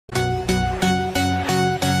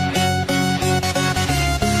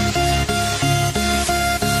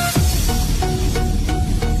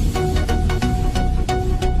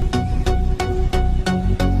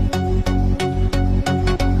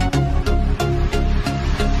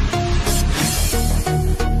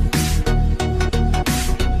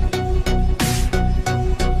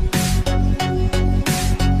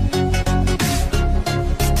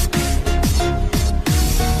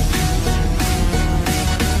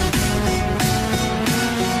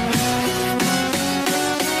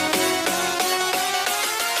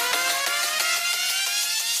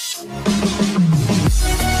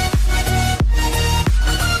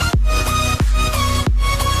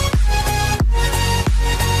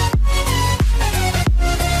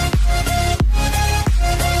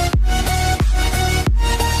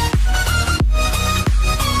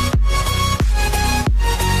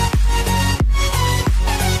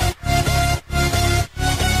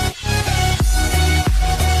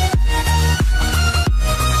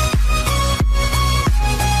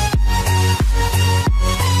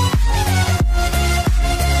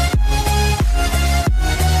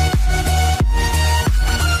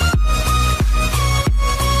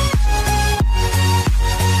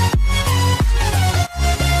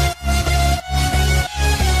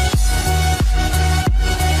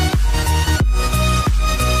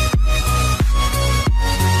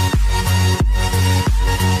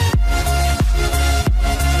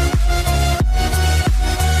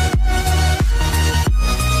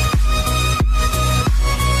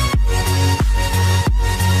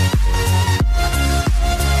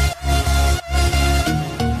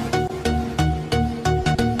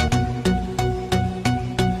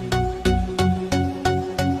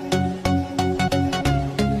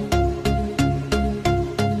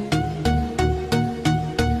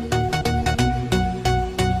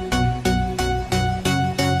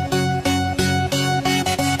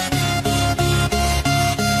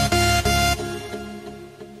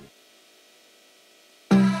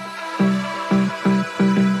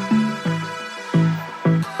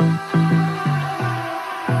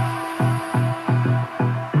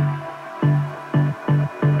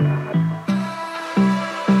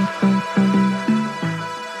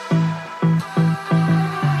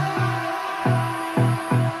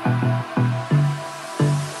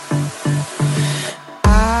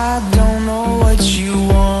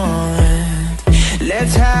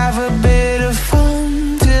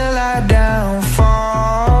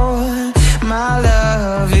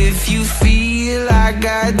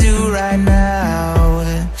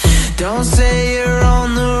say you're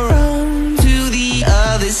on the run to the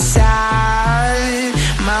other side,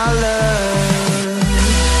 my love.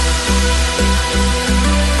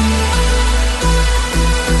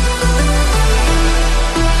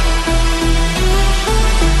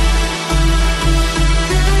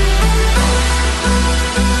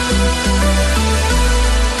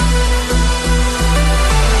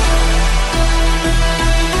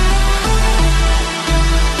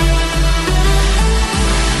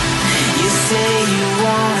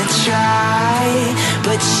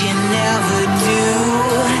 But you never do.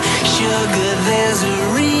 Sugar, there's a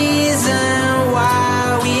reason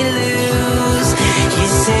why we lose. You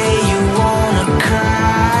say you wanna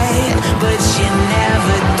cry, but you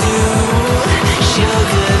never do.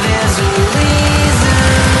 Sugar, there's a reason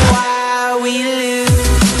why we lose.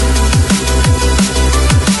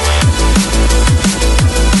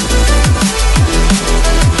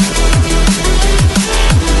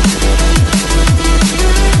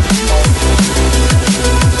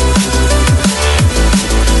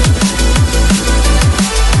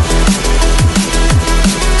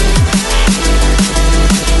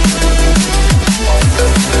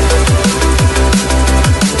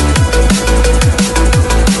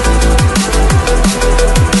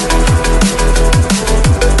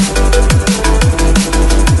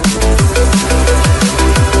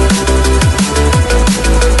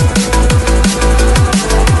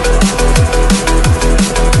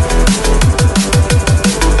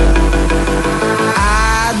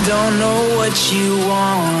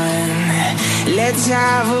 Let's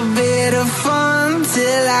have a bit of fun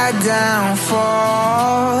till I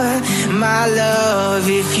downfall, my love.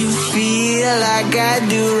 If you feel like I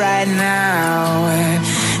do right now,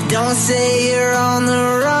 don't say you're on the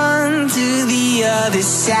run to the other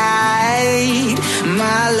side,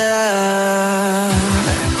 my love.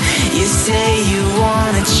 You say you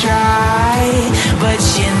wanna try, but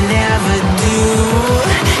you never do.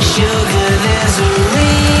 Sugar, there's a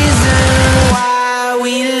reason why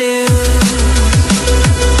we lose.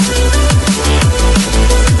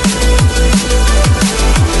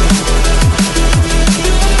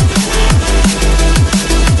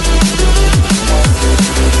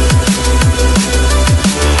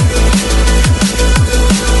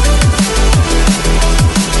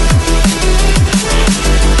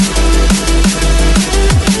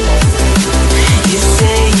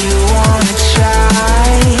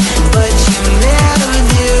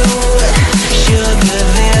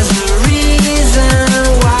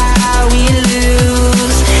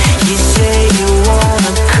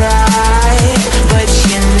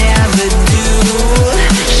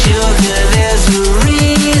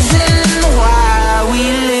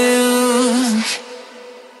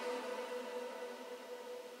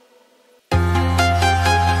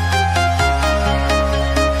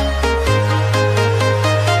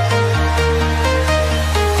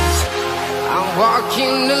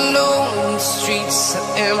 Walking alone, the streets are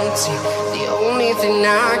empty. The only thing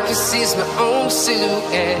I can see is my own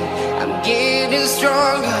silhouette. I'm getting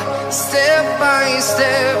stronger, step by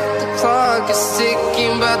step. The clock is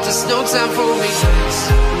ticking, but there's no time for me.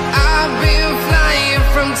 I've been flying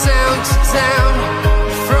from town to town,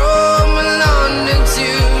 from London to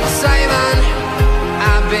Taiwan.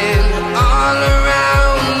 I've been all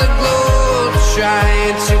around the globe,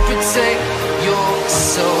 trying to protect your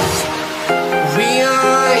soul. We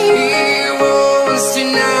are heroes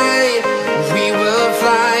tonight. We will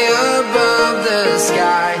fly above the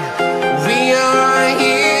sky. We are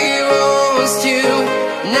heroes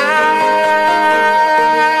tonight.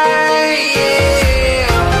 Yeah.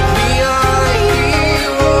 We are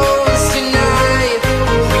heroes tonight.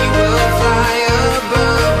 We will fly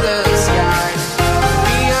above the sky.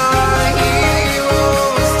 We are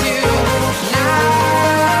heroes tonight.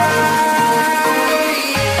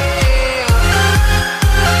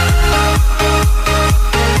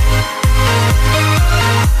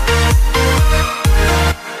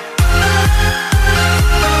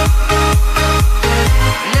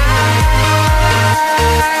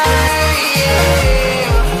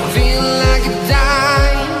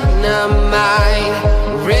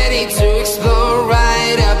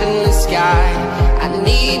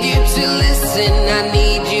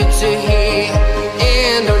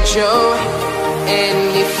 Show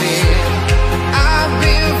any fear. I've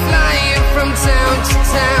been flying from town to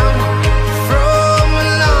town, from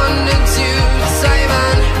London to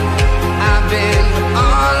Taiwan. I've been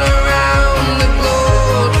all around the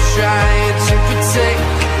globe, trying to protect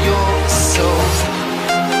your soul.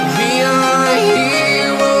 We are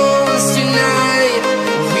heroes tonight.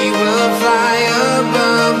 We will fly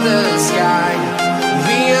above the sky.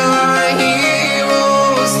 We are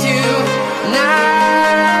heroes tonight.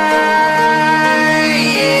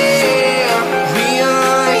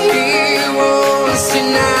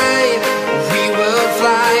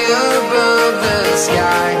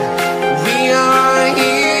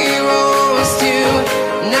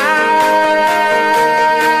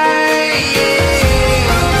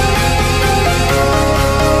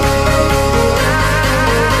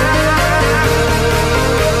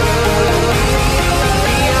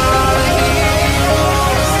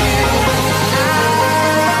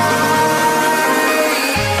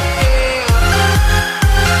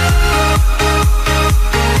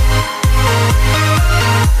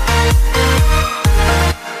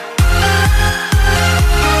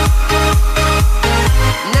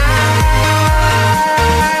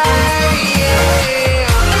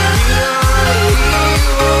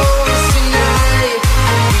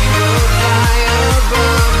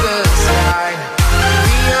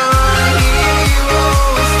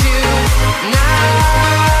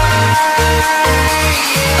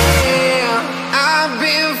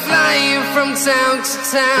 town to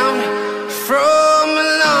town, from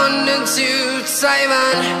London to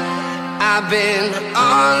Taiwan. I've been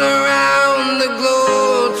all around the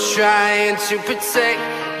globe trying to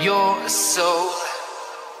protect your soul.